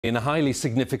In a highly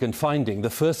significant finding, the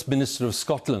First Minister of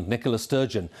Scotland, Nicola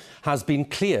Sturgeon, has been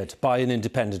cleared by an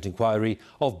independent inquiry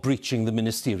of breaching the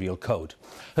ministerial code.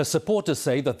 Her supporters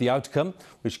say that the outcome,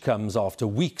 which comes after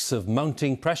weeks of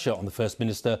mounting pressure on the First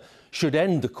Minister, should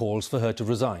end the calls for her to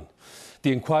resign.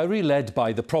 The inquiry, led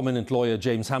by the prominent lawyer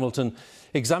James Hamilton,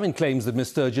 examined claims that Ms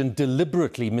Sturgeon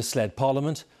deliberately misled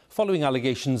Parliament following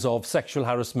allegations of sexual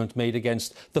harassment made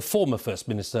against the former First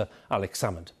Minister Alex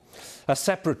Salmond. A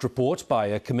separate report by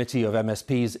a committee of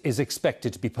MSPs is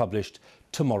expected to be published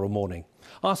tomorrow morning.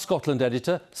 Our Scotland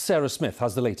editor, Sarah Smith,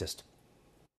 has the latest.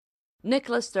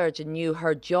 Nicola Sturgeon knew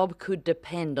her job could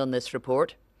depend on this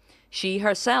report. She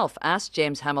herself asked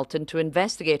James Hamilton to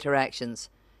investigate her actions.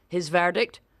 His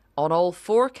verdict? On all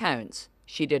 4 counts,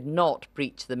 she did not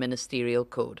breach the ministerial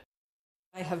code.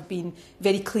 I have been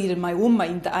very clear in my own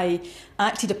mind that I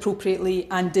acted appropriately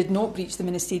and did not breach the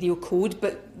ministerial code,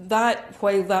 but that,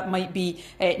 while that might be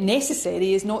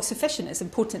necessary, is not sufficient. It's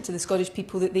important to the Scottish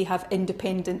people that they have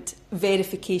independent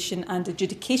verification and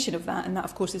adjudication of that, and that,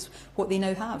 of course, is what they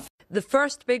now have. The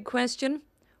first big question: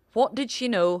 what did she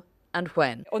know and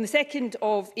when? On the 2nd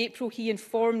of April, he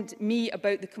informed me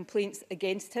about the complaints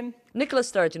against him. Nicola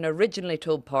Sturgeon originally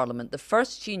told Parliament the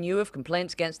first she knew of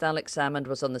complaints against Alex Salmond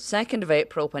was on the 2nd of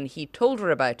April when he told her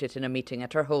about it in a meeting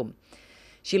at her home.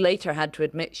 She later had to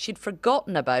admit she'd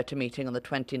forgotten about a meeting on the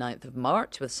 29th of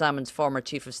March with Salmond's former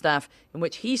Chief of Staff in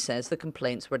which he says the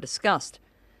complaints were discussed.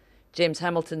 James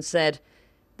Hamilton said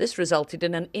this resulted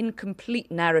in an incomplete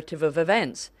narrative of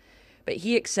events. But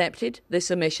he accepted this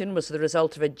omission was the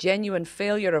result of a genuine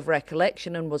failure of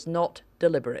recollection and was not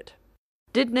deliberate.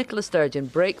 Did Nicola Sturgeon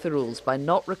break the rules by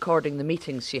not recording the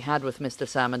meetings she had with Mr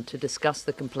Salmond to discuss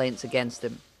the complaints against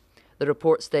him? The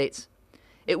report states,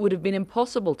 it would have been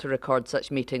impossible to record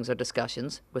such meetings or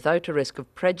discussions without a risk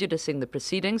of prejudicing the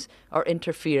proceedings or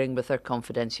interfering with their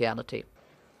confidentiality.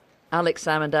 Alex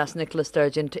Salmond asked Nicola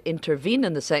Sturgeon to intervene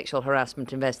in the sexual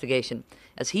harassment investigation,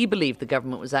 as he believed the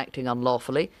government was acting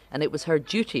unlawfully and it was her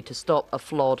duty to stop a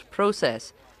flawed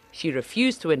process. She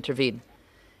refused to intervene.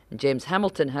 And James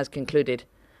Hamilton has concluded,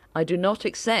 I do not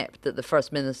accept that the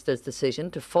First Minister's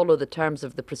decision to follow the terms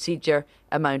of the procedure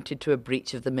amounted to a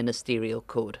breach of the ministerial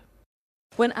code.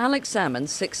 When Alex Salmond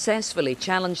successfully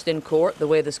challenged in court the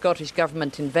way the Scottish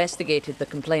Government investigated the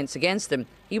complaints against him,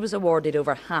 he was awarded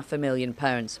over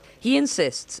 £500,000. He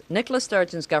insists Nicola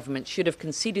Sturgeon's government should have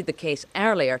conceded the case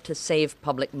earlier to save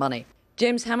public money.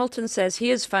 James Hamilton says he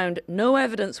has found no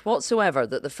evidence whatsoever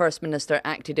that the First Minister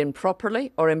acted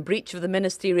improperly or in breach of the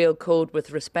ministerial code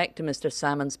with respect to Mr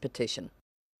Salmond's petition.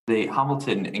 The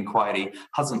Hamilton inquiry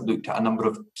hasn't looked at a number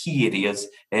of key areas,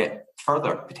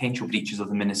 further potential breaches of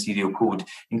the ministerial code,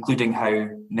 including how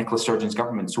Nicola Sturgeon's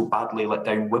government so badly let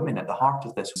down women at the heart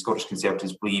of this. Scottish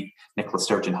Conservatives believe Nicola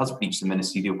Sturgeon has breached the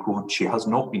ministerial code. She has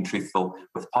not been truthful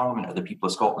with Parliament or the people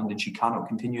of Scotland, and she cannot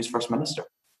continue as First Minister.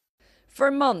 For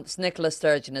months, Nicola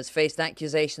Sturgeon has faced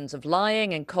accusations of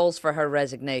lying and calls for her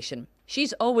resignation.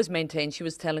 She's always maintained she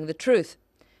was telling the truth.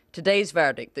 Today's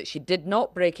verdict that she did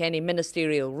not break any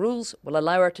ministerial rules will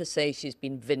allow her to say she's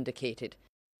been vindicated.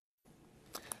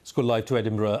 Let's go live to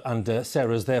Edinburgh, and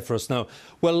Sarah's there for us now.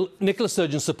 Well, Nicola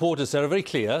Sturgeon's supporters, Sarah, are very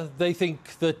clear. They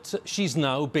think that she's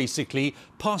now basically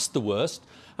past the worst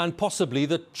and possibly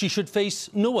that she should face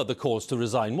no other calls to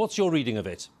resign. What's your reading of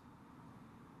it?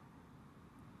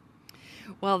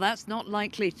 Well, that's not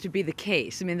likely to be the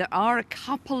case. I mean, there are a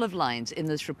couple of lines in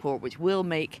this report which will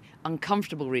make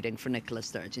uncomfortable reading for Nicola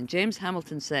Sturgeon. James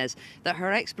Hamilton says that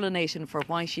her explanation for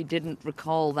why she didn't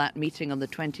recall that meeting on the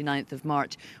 29th of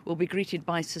March will be greeted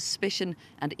by suspicion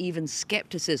and even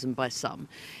scepticism by some.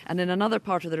 And in another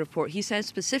part of the report, he says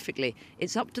specifically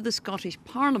it's up to the Scottish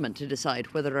Parliament to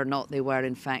decide whether or not they were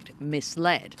in fact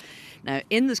misled. Now,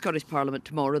 in the Scottish Parliament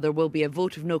tomorrow, there will be a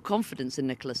vote of no confidence in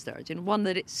Nicola Sturgeon, one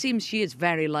that it seems she is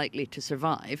very likely to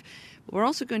survive. But we're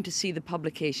also going to see the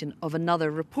publication of another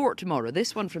report tomorrow,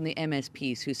 this one from the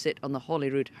MSPs who sit on the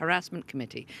Holyrood Harassment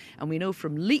Committee. And we know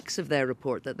from leaks of their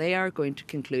report that they are going to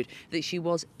conclude that she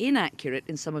was inaccurate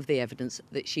in some of the evidence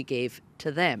that she gave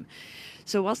to them.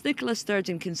 So whilst Nicola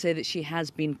Sturgeon can say that she has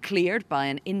been cleared by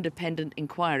an independent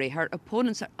inquiry, her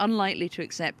opponents are unlikely to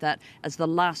accept that as the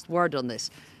last word on this,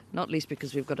 not least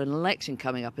because we've got an election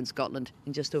coming up in Scotland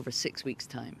in just over 6 weeks'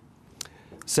 time.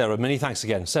 Sarah, many thanks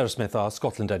again. Sarah Smith, our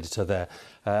Scotland editor there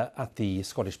at the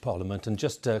Scottish Parliament. And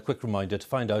just a quick reminder to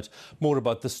find out more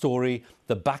about the story,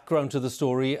 the background to the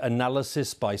story,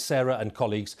 analysis by Sarah and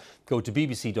colleagues, go to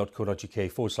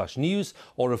bbc.co.uk/news,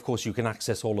 or of course you can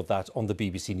access all of that on the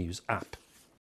BBC News app.